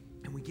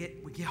 And we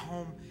get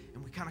home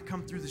and we kind of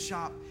come through the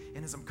shop.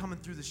 And as I'm coming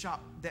through the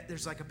shop,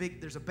 there's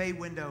a bay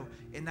window,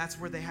 and that's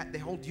where they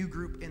hold youth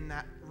group in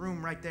that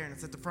room right there, and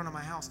it's at the front of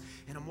my house.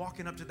 And I'm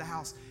walking up to the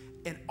house,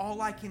 and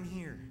all I can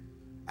hear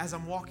as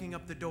I'm walking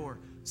up the door,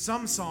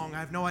 some song, I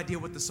have no idea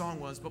what the song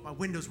was, but my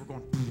windows were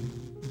going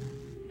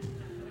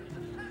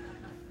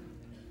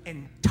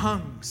and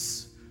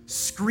tongues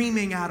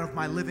screaming out of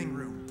my living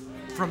room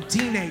from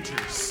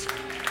teenagers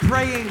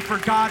praying for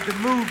God to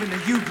move in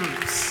the youth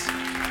groups.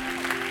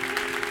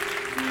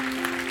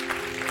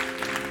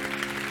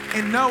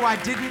 And no, I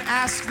didn't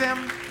ask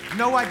them.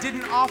 No, I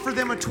didn't offer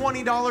them a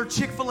 $20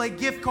 Chick-fil-A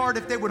gift card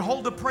if they would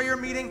hold a prayer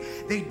meeting.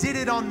 They did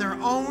it on their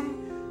own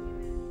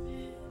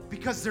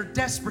because they're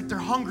desperate, they're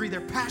hungry,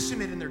 they're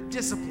passionate, and they're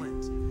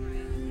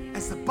disciplined.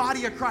 As the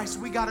body of Christ,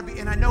 we got to be,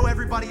 and I know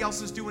everybody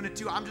else is doing it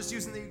too. I'm just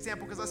using the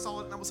example because I saw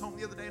it and I was home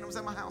the other day and I was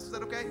at my house. Is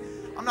that okay?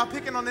 I'm not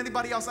picking on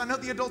anybody else. I know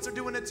the adults are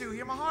doing it too.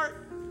 Hear my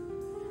heart?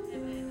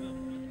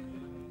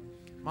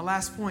 My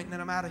last point, and then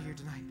I'm out of here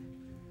tonight,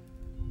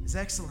 is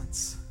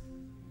excellence.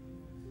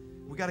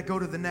 We got to go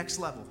to the next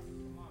level.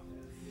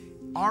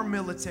 Our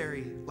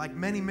military, like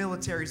many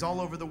militaries all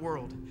over the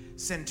world,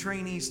 send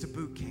trainees to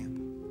boot camp.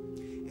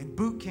 In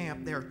boot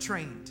camp, they are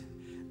trained,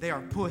 they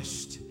are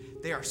pushed,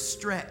 they are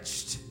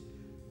stretched.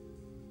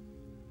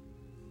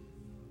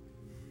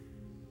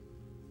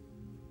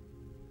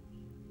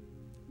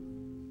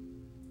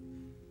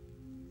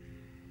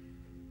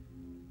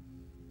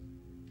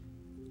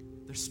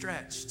 They're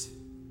stretched.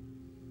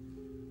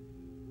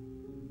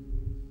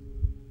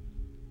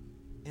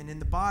 And in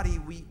the body,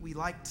 we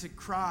like to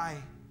cry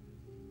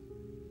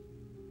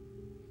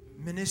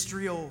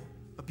ministerial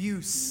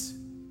abuse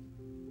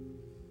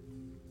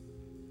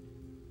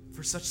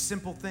for such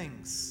simple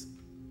things.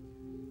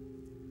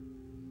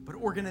 But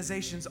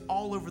organizations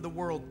all over the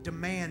world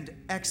demand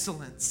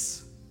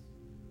excellence.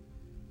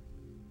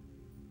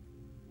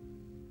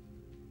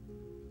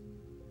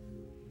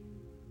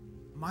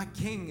 My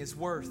king is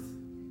worth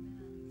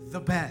the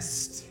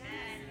best.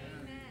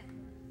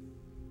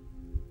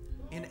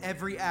 In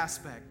every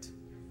aspect,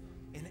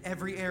 in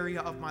every area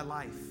of my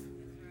life.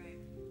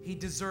 He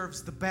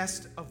deserves the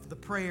best of the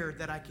prayer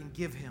that I can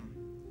give him.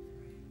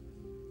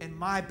 And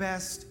my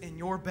best, and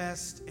your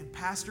best, and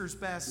pastor's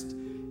best,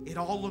 it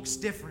all looks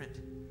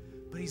different,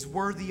 but he's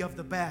worthy of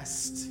the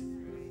best.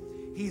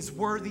 He is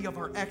worthy of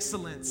our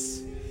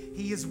excellence.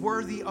 He is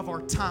worthy of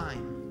our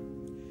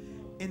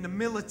time. In the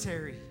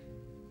military,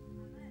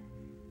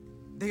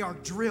 they are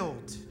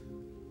drilled.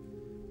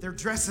 Their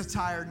dress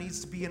attire needs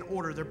to be in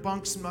order. Their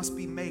bunks must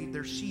be made.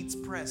 Their sheets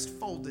pressed,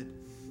 folded.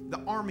 The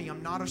Army,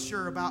 I'm not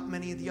sure about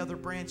many of the other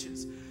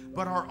branches,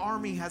 but our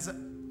Army has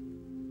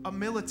a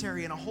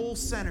military and a whole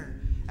center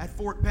at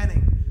Fort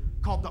Benning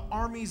called the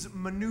Army's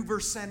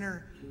Maneuver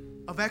Center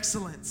of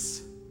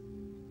Excellence.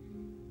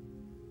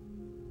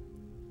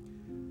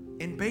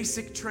 In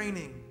basic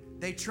training,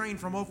 they train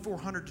from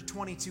 0400 to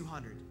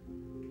 2200.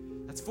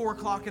 That's 4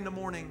 o'clock in the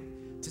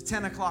morning to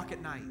 10 o'clock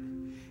at night.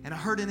 And I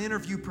heard an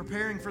interview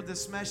preparing for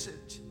this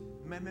message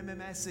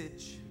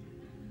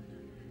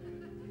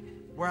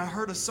where I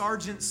heard a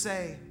sergeant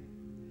say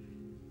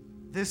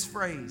this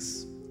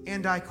phrase,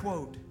 and I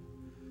quote,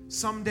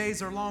 "Some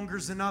days are longer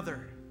than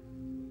other."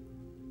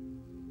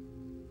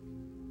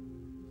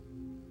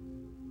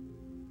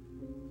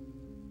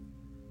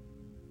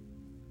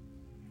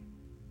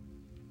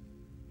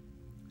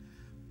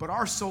 But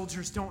our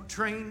soldiers don't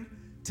train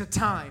to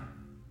time.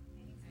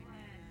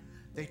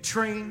 They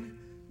train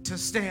to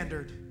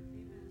standard.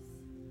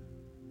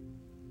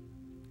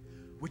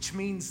 Which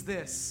means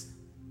this,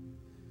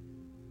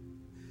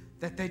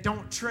 that they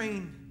don't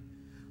train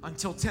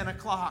until 10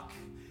 o'clock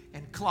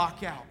and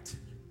clock out.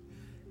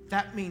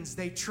 That means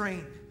they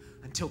train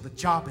until the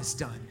job is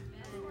done.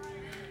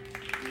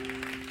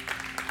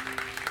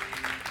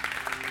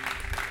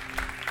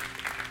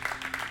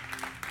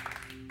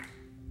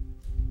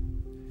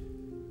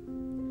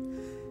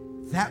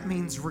 That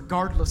means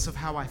regardless of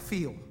how I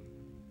feel.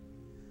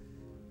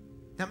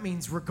 That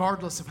means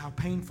regardless of how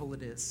painful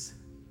it is,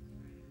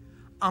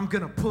 I'm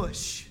going to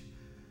push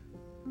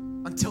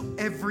until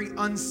every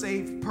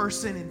unsaved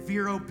person in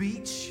Vero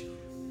Beach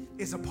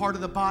is a part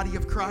of the body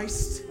of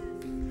Christ.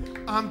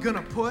 I'm going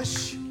to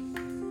push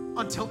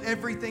until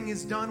everything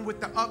is done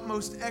with the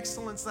utmost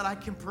excellence that I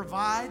can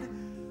provide,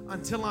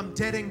 until I'm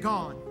dead and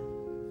gone.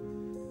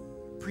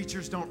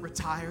 Preachers don't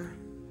retire,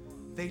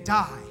 they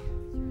die.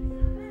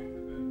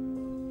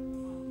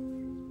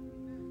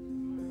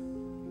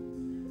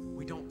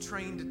 We don't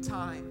train to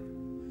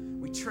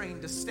time, we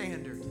train to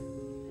standard.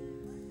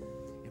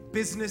 And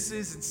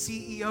businesses and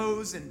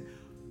CEOs and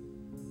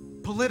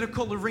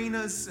political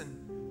arenas and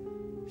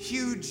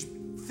huge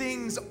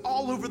things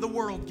all over the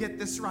world get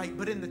this right,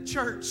 but in the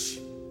church,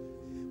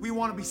 we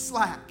want to be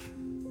slack.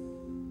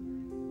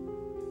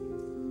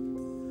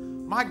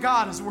 My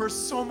God is worth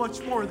so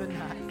much more than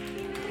that.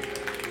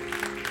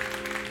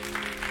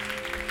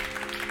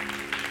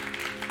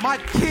 My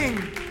King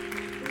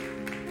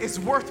is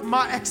worth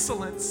my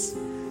excellence.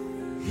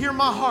 Hear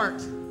my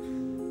heart.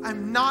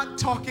 I'm not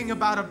talking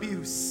about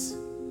abuse.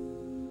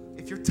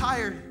 If you're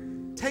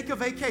tired, take a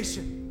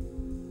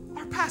vacation.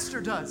 Our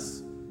pastor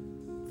does.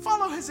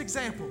 Follow his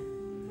example.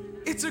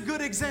 It's a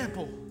good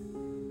example.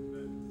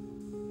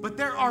 But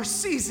there are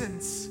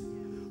seasons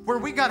where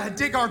we got to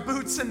dig our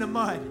boots in the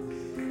mud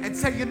and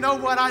say, you know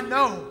what? I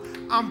know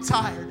I'm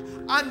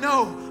tired. I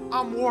know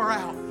I'm wore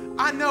out.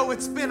 I know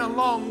it's been a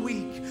long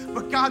week,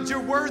 but God, you're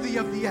worthy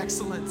of the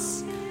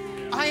excellence.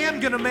 I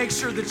am going to make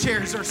sure the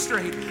chairs are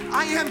straight.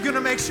 I am going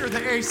to make sure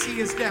the AC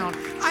is down.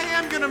 I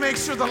am going to make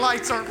sure the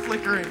lights aren't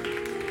flickering.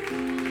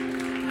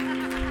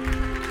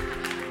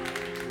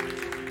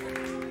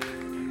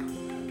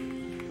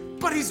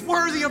 But he's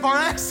worthy of our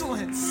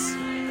excellence.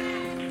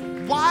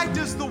 Why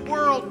does the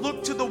world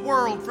look to the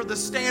world for the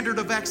standard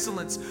of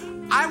excellence?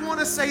 I want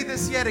to say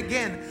this yet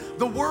again.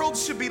 The world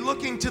should be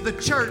looking to the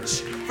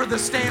church for the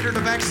standard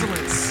of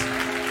excellence.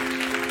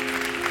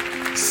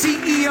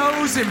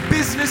 CEOs and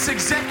business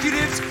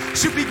executives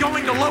should be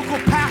going to local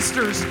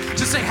pastors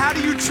to say, how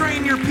do you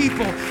train your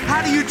people?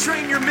 How do you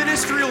train your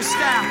ministerial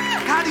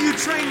staff? How do you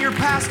train your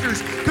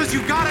pastors? Because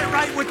you got it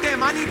right with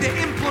them. I need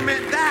to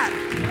implement that.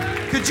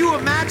 Could you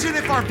imagine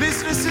if our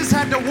businesses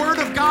had the Word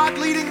of God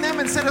leading them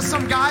instead of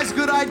some guy's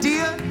good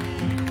idea?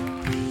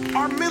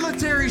 Our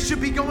military should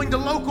be going to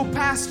local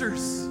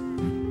pastors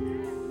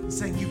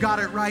saying, you got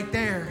it right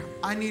there.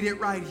 I need it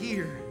right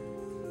here.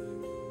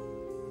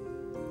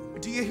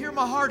 Do you hear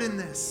my heart in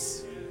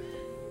this?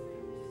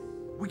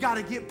 We got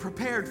to get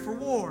prepared for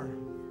war.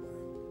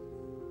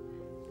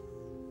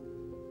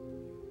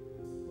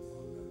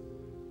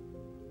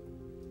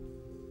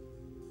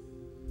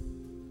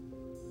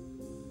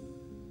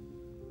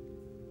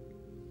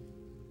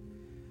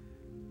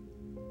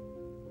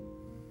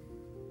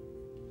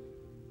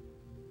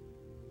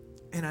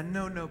 And I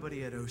know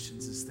nobody at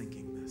Oceans is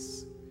thinking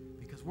this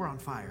because we're on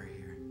fire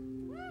here.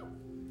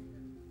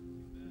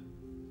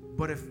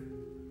 But if,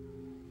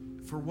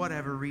 for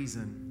whatever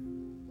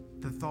reason,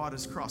 the thought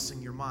is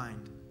crossing your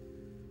mind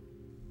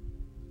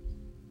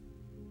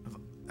of,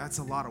 that's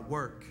a lot of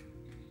work.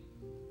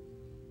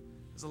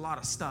 There's a lot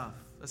of stuff.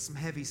 That's some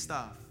heavy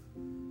stuff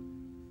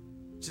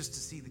just to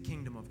see the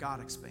kingdom of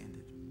God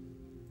expanded.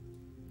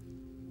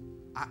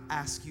 I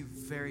ask you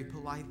very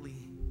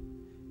politely,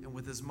 and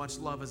with as much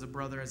love as a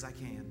brother as I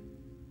can,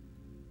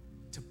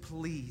 to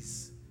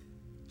please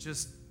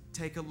just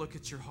take a look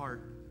at your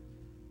heart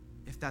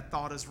if that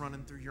thought is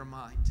running through your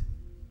mind.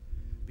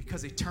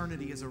 Because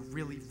eternity is a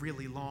really,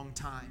 really long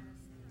time.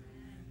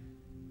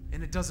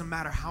 And it doesn't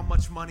matter how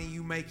much money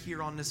you make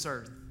here on this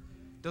earth.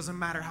 It doesn't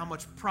matter how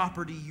much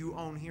property you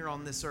own here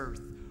on this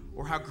earth,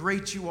 or how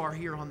great you are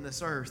here on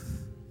this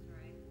earth.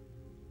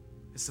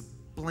 It's a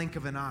blink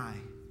of an eye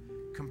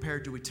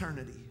compared to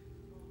eternity.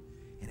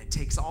 And it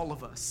takes all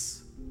of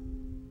us.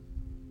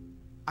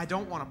 I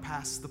don't want to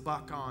pass the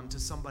buck on to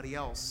somebody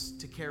else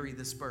to carry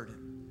this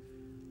burden.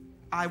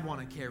 I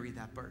want to carry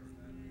that burden.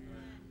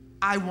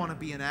 I want to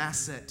be an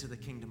asset to the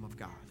kingdom of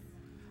God.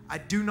 I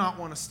do not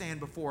want to stand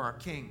before our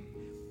King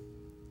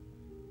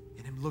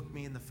and him look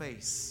me in the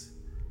face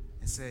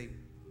and say,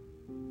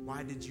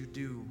 why did you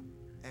do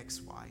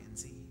X, Y, and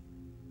Z?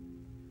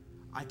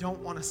 I don't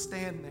want to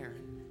stand there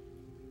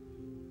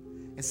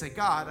and say,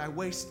 God, I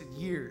wasted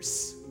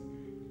years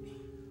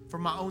for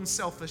my own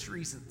selfish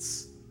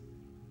reasons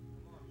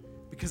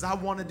because I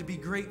wanted to be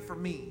great for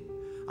me.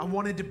 I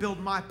wanted to build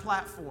my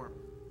platform.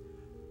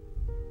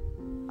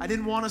 I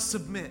didn't want to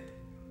submit.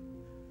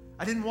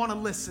 I didn't want to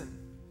listen.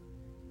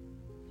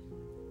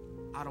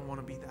 I don't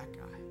want to be that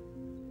guy.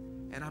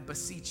 And I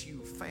beseech you,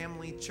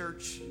 family,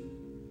 church,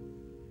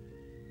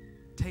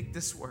 take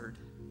this word,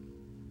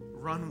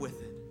 run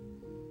with it,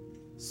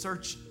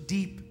 search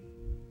deep,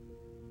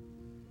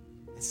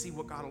 and see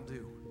what God will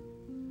do.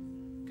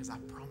 Because I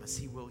promise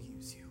He will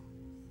use you.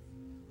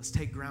 Let's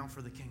take ground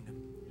for the kingdom.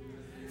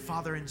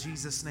 Father, in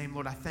Jesus' name,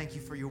 Lord, I thank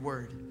you for your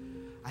word.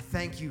 I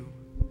thank you,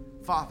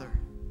 Father,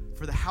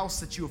 for the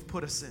house that you have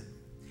put us in.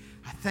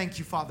 I thank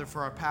you, Father,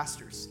 for our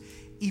pastors.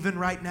 Even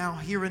right now,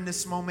 here in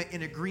this moment,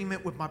 in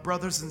agreement with my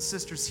brothers and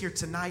sisters here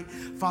tonight,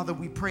 Father,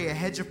 we pray a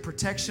hedge of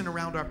protection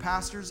around our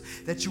pastors,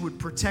 that you would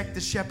protect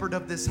the shepherd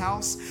of this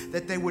house,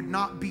 that they would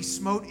not be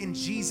smote in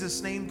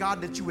Jesus' name,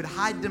 God, that you would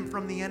hide them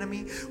from the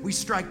enemy. We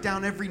strike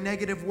down every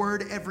negative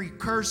word, every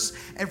curse,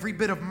 every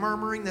bit of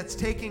murmuring that's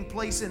taking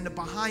place in the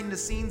behind the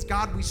scenes.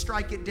 God, we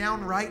strike it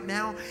down right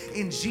now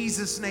in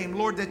Jesus' name.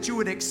 Lord, that you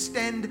would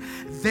extend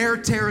their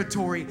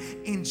territory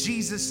in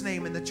Jesus'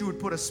 name, and that you would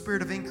put a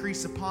spirit of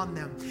increase upon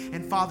them.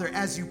 And Father,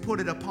 as you put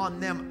it upon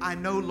them, I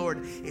know,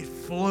 Lord, it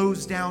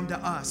flows down to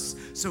us.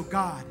 So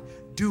God,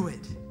 do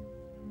it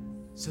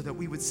so that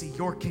we would see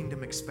your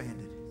kingdom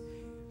expanded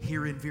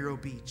here in Vero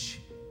Beach,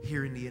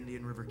 here in the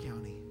Indian River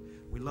County.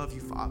 We love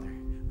you, Father.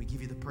 We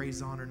give you the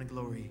praise, honor, and the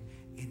glory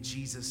in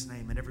Jesus'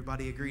 name. And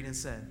everybody agreed and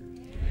said,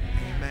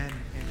 amen.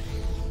 Amen.